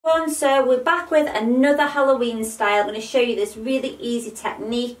So we're back with another Halloween style. I'm going to show you this really easy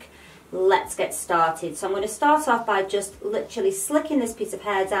technique. Let's get started. So I'm going to start off by just literally slicking this piece of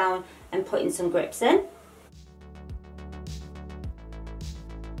hair down and putting some grips in.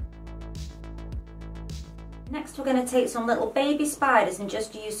 Next we're going to take some little baby spiders and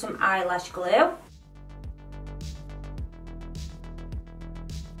just use some eyelash glue.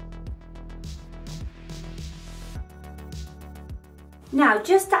 Now,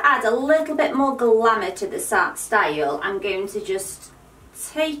 just to add a little bit more glamour to the style, I'm going to just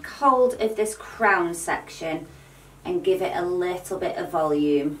take hold of this crown section and give it a little bit of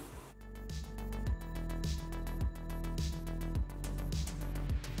volume.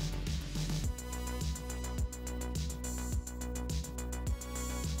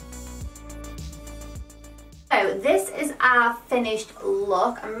 So this is our finished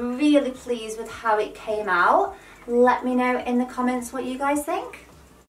look. I'm really pleased with how it came out. Let me know in the comments what you guys think.